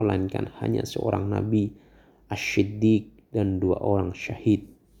melainkan hanya seorang nabi, asy-syiddiq, dan 2 orang syahid.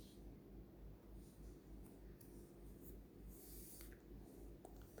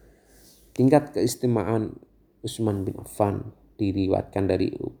 Tingkat keistimewaan Utsman bin Affan diriwayatkan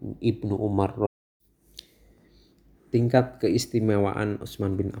dari Ibnu Umar. Tingkat keistimewaan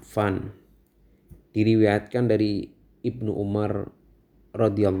Utsman bin Affan diriwayatkan dari Ibnu Umar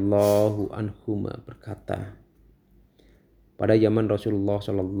radhiyallahu anhuma berkata, pada zaman Rasulullah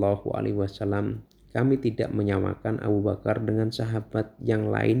Shallallahu alaihi wasallam kami tidak menyamakan Abu Bakar dengan sahabat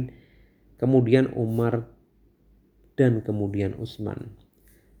yang lain, kemudian Umar, dan kemudian Utsman.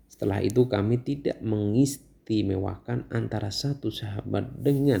 Setelah itu kami tidak mengistimewakan antara satu sahabat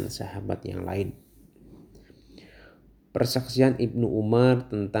dengan sahabat yang lain. Persaksian Ibnu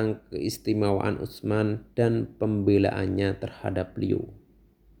Umar tentang keistimewaan Utsman dan pembelaannya terhadap beliau.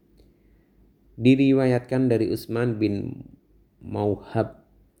 Diriwayatkan dari Utsman bin Mauhab,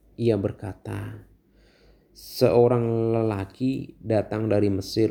 ia berkata, seorang lelaki datang dari Mesir